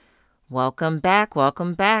Welcome back.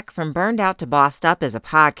 Welcome back. From Burned Out to Bossed Up is a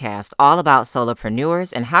podcast all about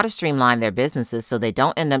solopreneurs and how to streamline their businesses so they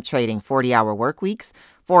don't end up trading 40-hour work weeks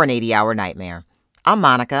for an 80-hour nightmare. I'm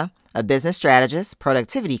Monica, a business strategist,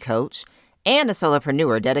 productivity coach, and a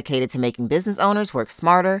solopreneur dedicated to making business owners work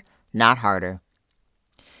smarter, not harder.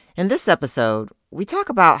 In this episode, we talk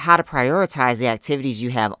about how to prioritize the activities you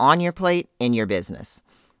have on your plate in your business.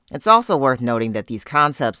 It's also worth noting that these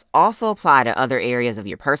concepts also apply to other areas of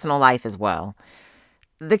your personal life as well.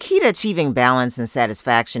 The key to achieving balance and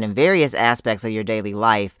satisfaction in various aspects of your daily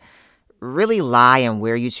life really lie in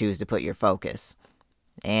where you choose to put your focus.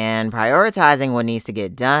 And prioritizing what needs to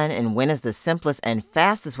get done and when is the simplest and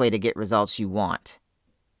fastest way to get results you want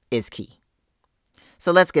is key.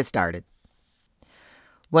 So let's get started.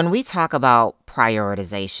 When we talk about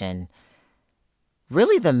prioritization,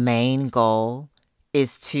 really the main goal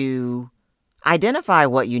is to identify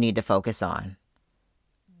what you need to focus on.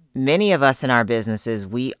 Many of us in our businesses,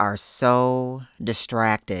 we are so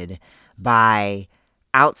distracted by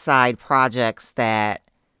outside projects that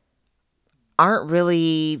aren't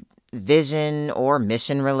really vision or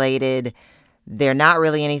mission related. They're not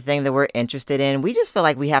really anything that we're interested in. We just feel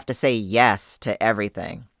like we have to say yes to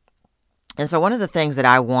everything. And so one of the things that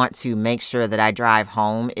I want to make sure that I drive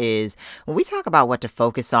home is when we talk about what to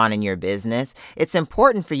focus on in your business, it's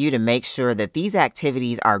important for you to make sure that these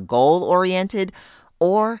activities are goal-oriented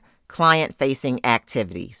or client-facing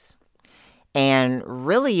activities. And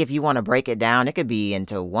really, if you want to break it down, it could be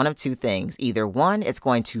into one of two things. Either one, it's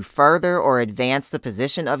going to further or advance the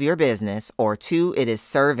position of your business, or two, it is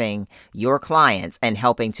serving your clients and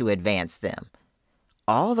helping to advance them.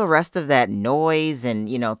 All the rest of that noise and,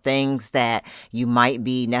 things that you might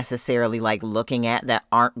be necessarily looking at that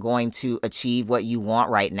aren't going to achieve what you want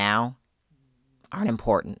right now aren't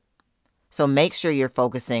important. So make sure you're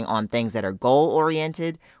focusing on things that are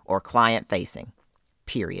goal-oriented or client-facing,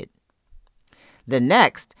 period. The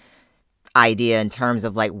next idea in terms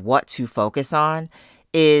of what to focus on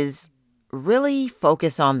is really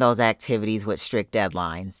focus on those activities with strict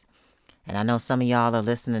deadlines. And I know some of y'all are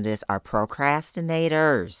listening to this are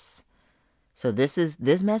procrastinators. So this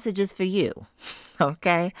message is for you,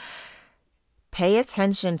 okay? Pay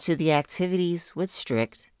attention to the activities with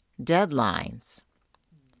strict deadlines.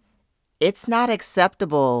 It's not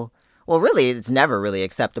acceptable. Well, really, it's never really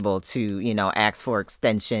acceptable to, ask for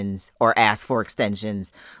extensions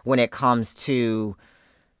when it comes to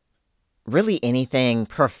really anything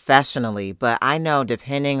professionally. But I know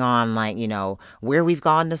depending on where we've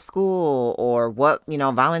gone to school or what,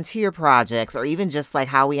 volunteer projects or even just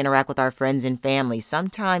how we interact with our friends and family,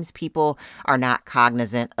 sometimes people are not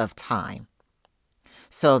cognizant of time.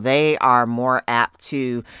 So they are more apt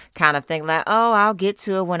to kind of think I'll get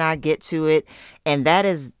to it when I get to it. And that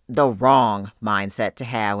is the wrong mindset to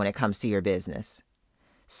have when it comes to your business.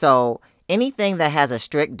 So anything that has a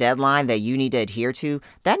strict deadline that you need to adhere to,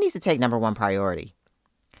 that needs to take number one priority.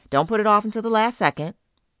 Don't put it off until the last second.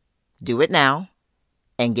 Do it now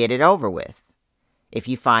and get it over with. If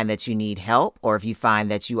you find that you need help or if you find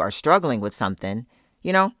that you are struggling with something,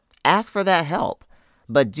 ask for that help.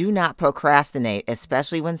 But do not procrastinate,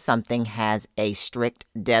 especially when something has a strict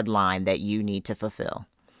deadline that you need to fulfill.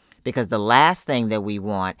 Because the last thing that we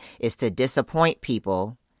want is to disappoint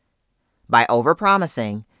people by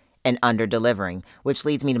overpromising and under-delivering, which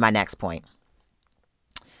leads me to my next point.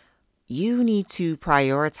 You need to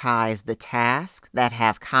prioritize the tasks that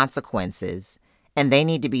have consequences, and they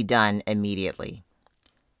need to be done immediately.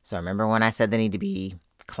 So remember when I said they need to be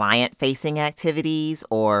client-facing activities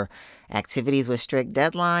or activities with strict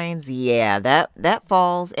deadlines? Yeah, that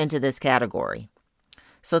falls into this category.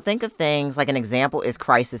 So think of things like an example is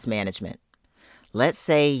crisis management. Let's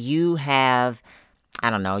say you have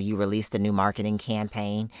you released a new marketing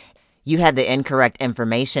campaign. You had the incorrect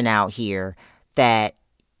information out here that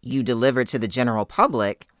you delivered to the general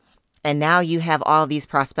public. And now you have all these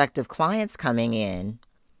prospective clients coming in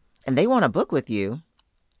and they want to book with you,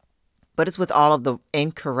 but it's with all of the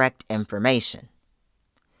incorrect information.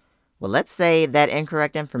 Well, let's say that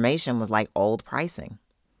incorrect information was old pricing.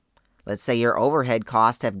 Let's say your overhead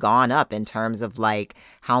costs have gone up in terms of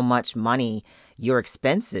how much money your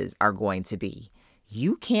expenses are going to be.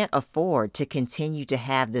 You can't afford to continue to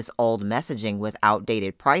have this old messaging with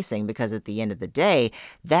outdated pricing because at the end of the day,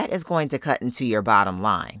 that is going to cut into your bottom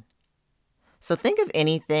line. So think of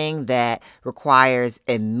anything that requires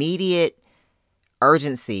immediate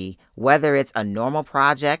urgency, whether it's a normal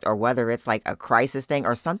project or whether it's a crisis thing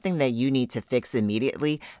or something that you need to fix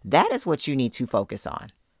immediately. That is what you need to focus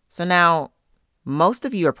on. So now, most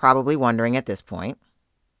of you are probably wondering at this point,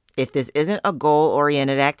 if this isn't a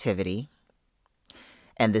goal-oriented activity,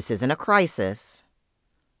 and this isn't a crisis,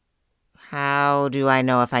 how do I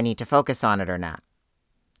know if I need to focus on it or not?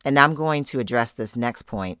 And I'm going to address this next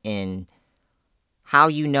point in how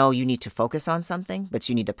you know you need to focus on something, but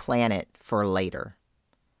you need to plan it for later.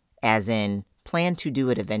 As in, plan to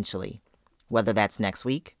do it eventually. Whether that's next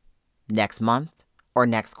week, next month, or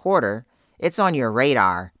next quarter, it's on your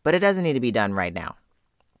radar, but it doesn't need to be done right now.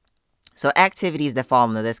 So activities that fall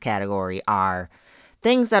into this category are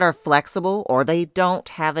things that are flexible or they don't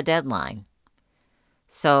have a deadline.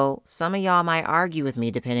 So some of y'all might argue with me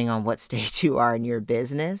depending on what stage you are in your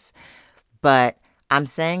business, but I'm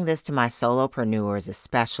saying this to my solopreneurs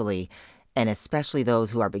especially, and especially those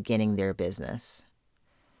who are beginning their business.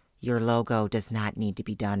 Your logo does not need to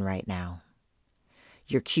be done right now.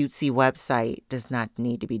 Your cutesy website does not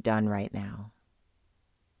need to be done right now.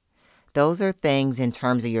 Those are things in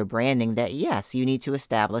terms of your branding that, yes, you need to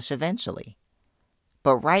establish eventually.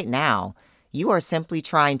 But right now, you are simply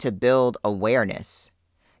trying to build awareness.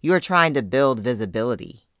 You are trying to build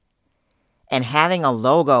visibility. And having a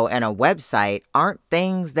logo and a website aren't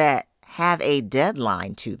things that have a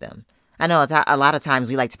deadline to them. I know a lot of times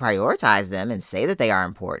we like to prioritize them and say that they are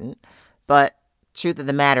important, but truth of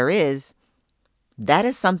the matter is, that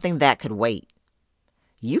is something that could wait.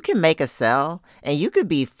 You can make a sell and you could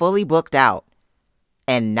be fully booked out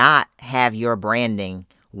and not have your branding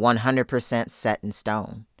 100% set in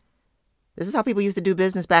stone. This is how people used to do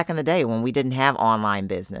business back in the day when we didn't have online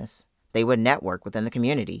business. They would network within the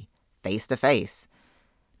community, face to face.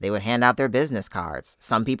 They would hand out their business cards.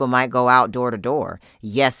 Some people might go out door to door.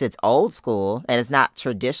 Yes, it's old school, and it's not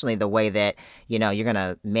traditionally the way that, you're going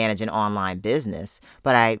to manage an online business.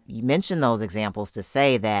 But I mentioned those examples to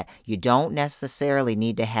say that you don't necessarily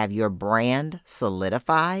need to have your brand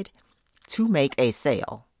solidified to make a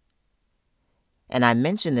sale. And I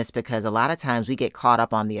mention this because a lot of times we get caught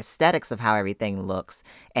up on the aesthetics of how everything looks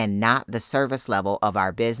and not the service level of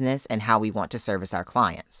our business and how we want to service our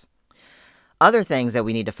clients. Other things that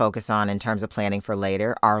we need to focus on in terms of planning for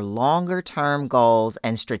later are longer-term goals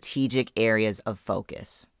and strategic areas of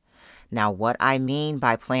focus. Now, what I mean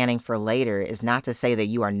by planning for later is not to say that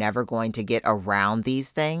you are never going to get around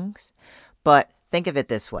these things, but think of it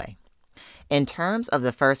this way. In terms of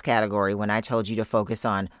the first category, when I told you to focus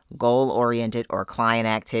on goal-oriented or client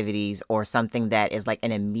activities or something that is like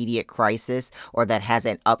an immediate crisis or that has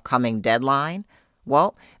an upcoming deadline,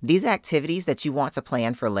 well, these activities that you want to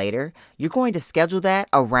plan for later, you're going to schedule that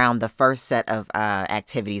around the first set of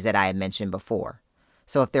activities that I had mentioned before.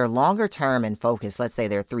 So if they're longer term in focus, let's say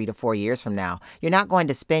they're 3 to 4 years from now, you're not going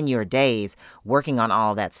to spend your days working on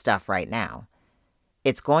all that stuff right now.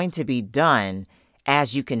 It's going to be done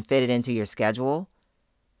as you can fit it into your schedule,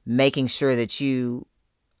 making sure that you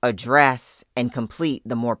address and complete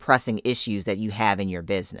the more pressing issues that you have in your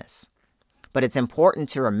business. But it's important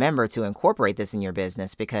to remember to incorporate this in your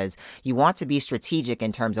business because you want to be strategic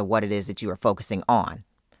in terms of what it is that you are focusing on.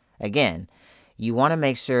 Again, you want to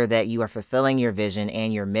make sure that you are fulfilling your vision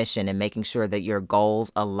and your mission and making sure that your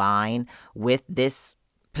goals align with this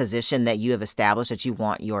position that you have established that you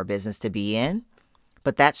want your business to be in.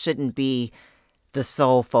 But that shouldn't be the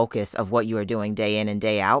sole focus of what you are doing day in and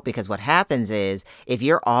day out, because what happens is if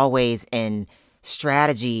you're always in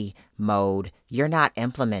strategy mode, you're not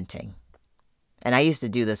implementing. And I used to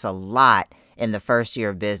do this a lot in the first year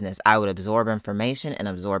of business. I would absorb information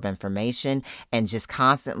and just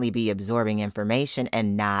constantly be absorbing information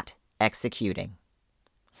and not executing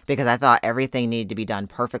because I thought everything needed to be done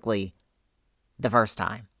perfectly the first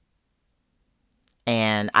time.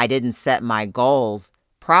 And I didn't set my goals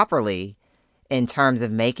properly in terms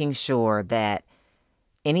of making sure that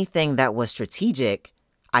anything that was strategic,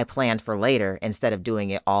 I planned for later instead of doing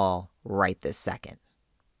it all right this second.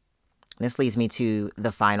 This leads me to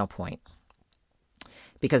the final point,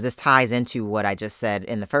 because this ties into what I just said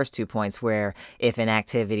in the first 2 points, where if an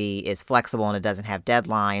activity is flexible and it doesn't have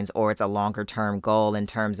deadlines, or it's a longer term goal in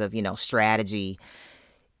terms of, strategy,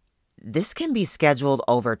 this can be scheduled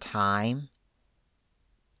over time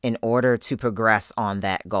in order to progress on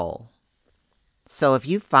that goal. So if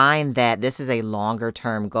you find that this is a longer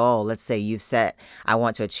term goal, let's say you've set, I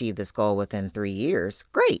want to achieve this goal within 3 years,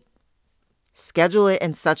 great. Schedule it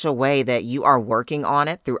in such a way that you are working on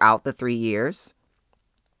it throughout the 3 years,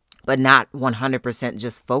 but not 100%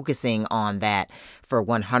 just focusing on that for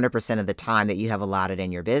 100% of the time that you have allotted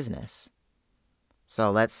in your business.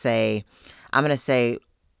 So let's say, I'm going to say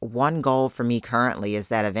one goal for me currently is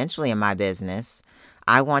that eventually in my business,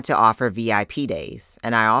 I want to offer VIP days.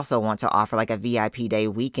 And I also want to offer like a VIP day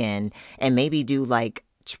weekend and maybe do like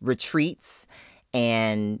retreats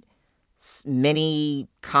and mini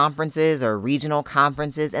conferences or regional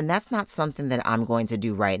conferences, and that's not something that I'm going to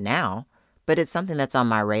do right now, but it's something that's on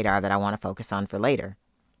my radar that I want to focus on for later.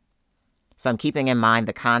 So I'm keeping in mind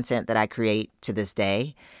the content that I create to this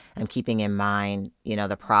day. I'm keeping in mind,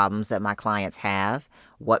 the problems that my clients have,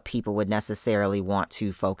 what people would necessarily want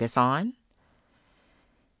to focus on.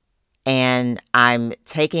 And I'm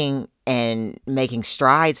taking and making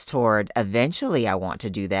strides toward eventually I want to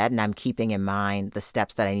do that. And I'm keeping in mind the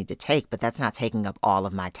steps that I need to take, but that's not taking up all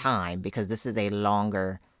of my time because this is a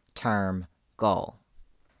longer term goal.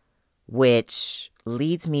 Which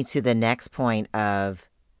leads me to the next point of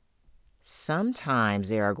sometimes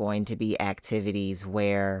there are going to be activities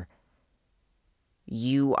where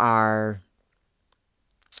they're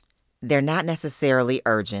not necessarily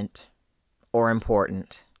urgent or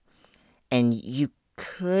important, and you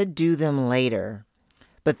could do them later.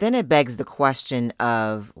 But then it begs the question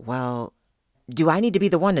of, well, do I need to be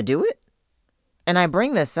the one to do it? And I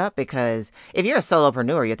bring this up because if you're a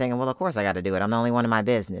solopreneur, you're thinking, well, of course I got to do it. I'm the only one in my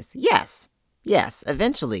business. Yes,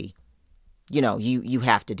 eventually, you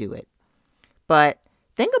have to do it. But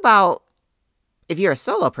think about if you're a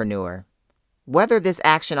solopreneur, whether this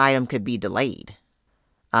action item could be delayed,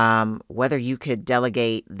 whether you could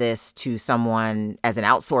delegate this to someone as an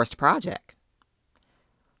outsourced project,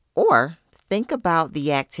 or think about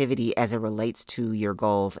the activity as it relates to your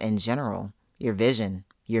goals in general, your vision,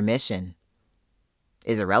 your mission.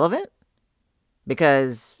 Is it relevant?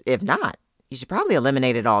 Because if not, you should probably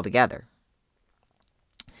eliminate it altogether.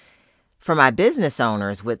 For my business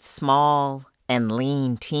owners with small and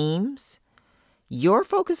lean teams, your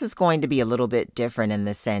focus is going to be a little bit different in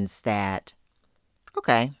the sense that,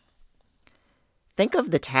 okay, think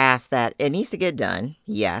of the task that it needs to get done,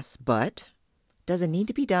 yes, but does it need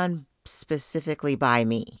to be done specifically by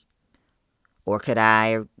me? Or could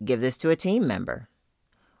I give this to a team member?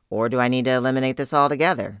 Or do I need to eliminate this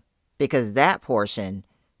altogether? Because that portion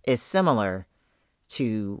is similar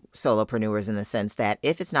to solopreneurs in the sense that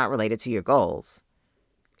if it's not related to your goals,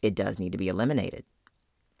 it does need to be eliminated.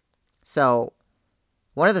 So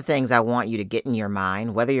one of the things I want you to get in your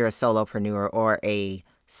mind, whether you're a solopreneur or a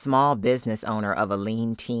small business owner of a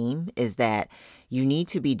lean team, is that you need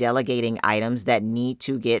to be delegating items that need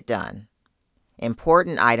to get done.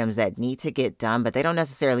 Important items that need to get done, but they don't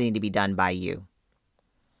necessarily need to be done by you.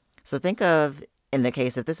 So think of, in the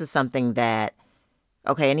case if this is something that,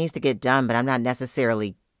 okay, it needs to get done, but I'm not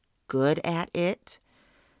necessarily good at it.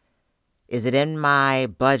 Is it in my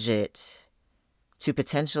budget to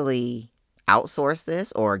potentially outsource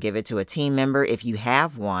this or give it to a team member if you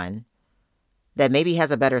have one that maybe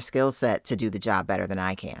has a better skill set to do the job better than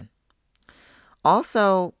I can?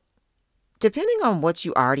 Also, depending on what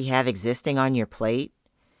you already have existing on your plate,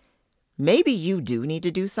 maybe you do need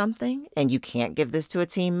to do something and you can't give this to a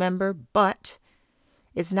team member, but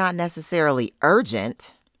it's not necessarily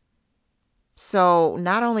urgent. So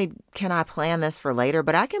not only can I plan this for later,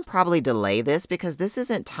 but I can probably delay this because this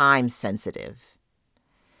isn't time sensitive.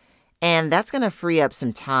 And that's going to free up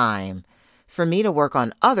some time for me to work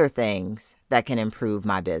on other things that can improve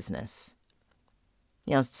my business.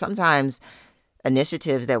 Sometimes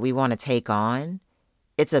initiatives that we want to take on,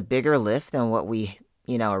 it's a bigger lift than what we,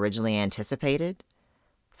 originally anticipated.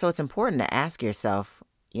 So it's important to ask yourself,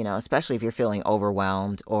 especially if you're feeling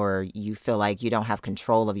overwhelmed or you feel like you don't have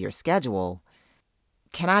control of your schedule,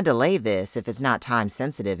 can I delay this if it's not time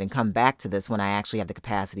sensitive and come back to this when I actually have the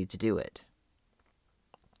capacity to do it?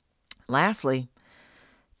 Lastly,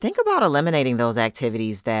 think about eliminating those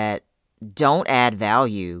activities that don't add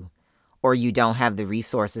value or you don't have the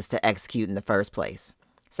resources to execute in the first place.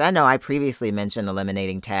 So I know I previously mentioned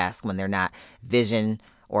eliminating tasks when they're not vision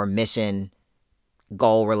or mission,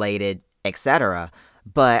 goal related, etc.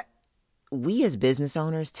 But we as business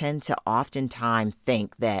owners tend to oftentimes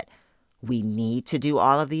think that we need to do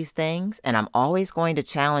all of these things. And I'm always going to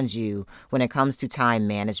challenge you when it comes to time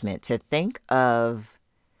management to think of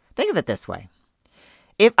it this way.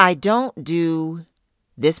 If I don't do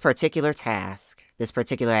this particular task, this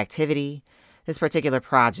particular activity, this particular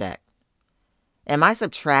project, am I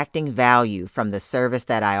subtracting value from the service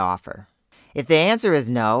that I offer? If the answer is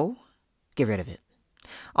no, get rid of it.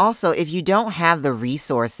 Also, if you don't have the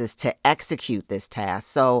resources to execute this task,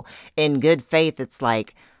 so in good faith, it's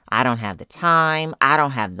like, I don't have the time, I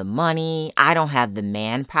don't have the money, I don't have the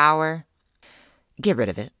manpower, get rid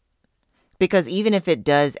of it. Because even if it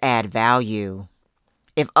does add value,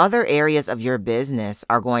 if other areas of your business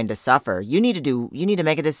are going to suffer, you need to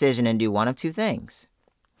make a decision and do one of two things.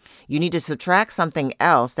 You need to subtract something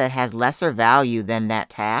else that has lesser value than that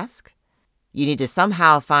task. You need to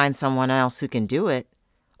somehow find someone else who can do it,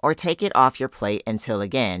 or take it off your plate until,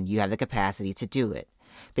 again, you have the capacity to do it.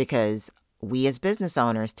 Because we as business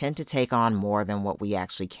owners tend to take on more than what we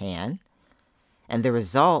actually can. And the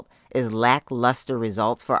result is lackluster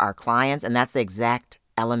results for our clients. And that's the exact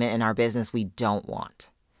element in our business we don't want.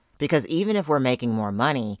 Because even if we're making more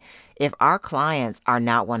money, if our clients are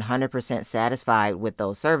not 100% satisfied with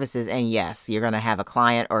those services, and yes, you're going to have a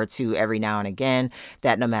client or two every now and again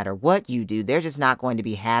that no matter what you do, they're just not going to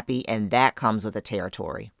be happy, and that comes with the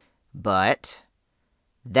territory. But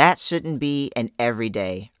that shouldn't be an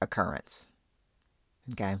everyday occurrence.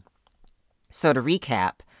 Okay? So to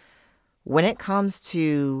recap, when it comes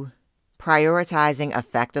to prioritizing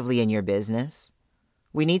effectively in your business,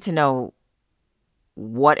 we need to know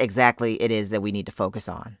what exactly it is that we need to focus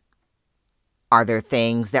on. Are there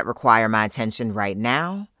things that require my attention right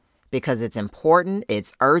now because it's important,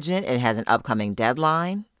 it's urgent, it has an upcoming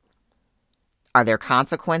deadline? Are there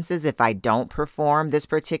consequences if I don't perform this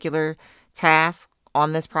particular task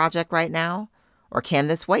on this project right now? Or can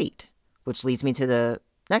this wait? Which leads me to the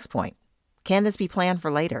next point. Can this be planned for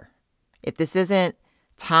later? If this isn't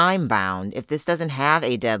time bound, if this doesn't have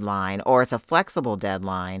a deadline or it's a flexible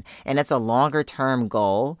deadline and it's a longer term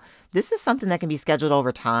goal, this is something that can be scheduled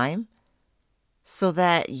over time so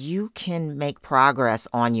that you can make progress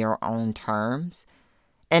on your own terms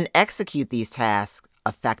and execute these tasks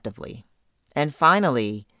effectively. And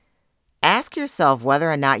finally, ask yourself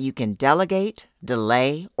whether or not you can delegate,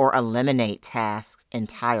 delay, or eliminate tasks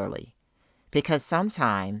entirely. Because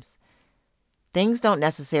sometimes things don't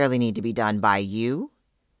necessarily need to be done by you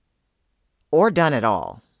or done at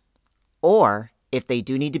all. Or if they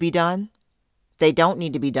do need to be done, they don't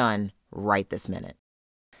need to be done right this minute.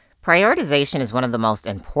 Prioritization is one of the most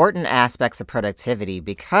important aspects of productivity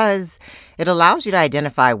because it allows you to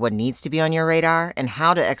identify what needs to be on your radar and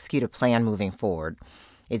how to execute a plan moving forward.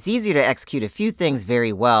 It's easier to execute a few things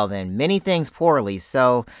very well than many things poorly,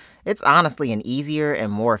 so it's honestly an easier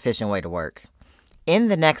and more efficient way to work. In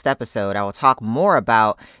the next episode, I will talk more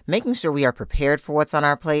about making sure we are prepared for what's on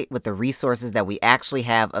our plate with the resources that we actually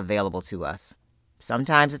have available to us.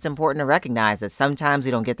 Sometimes it's important to recognize that sometimes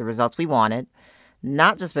we don't get the results we wanted,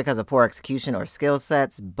 not just because of poor execution or skill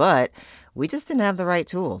sets, but we just didn't have the right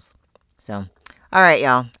tools. So, all right,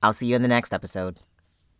 y'all, I'll see you in the next episode.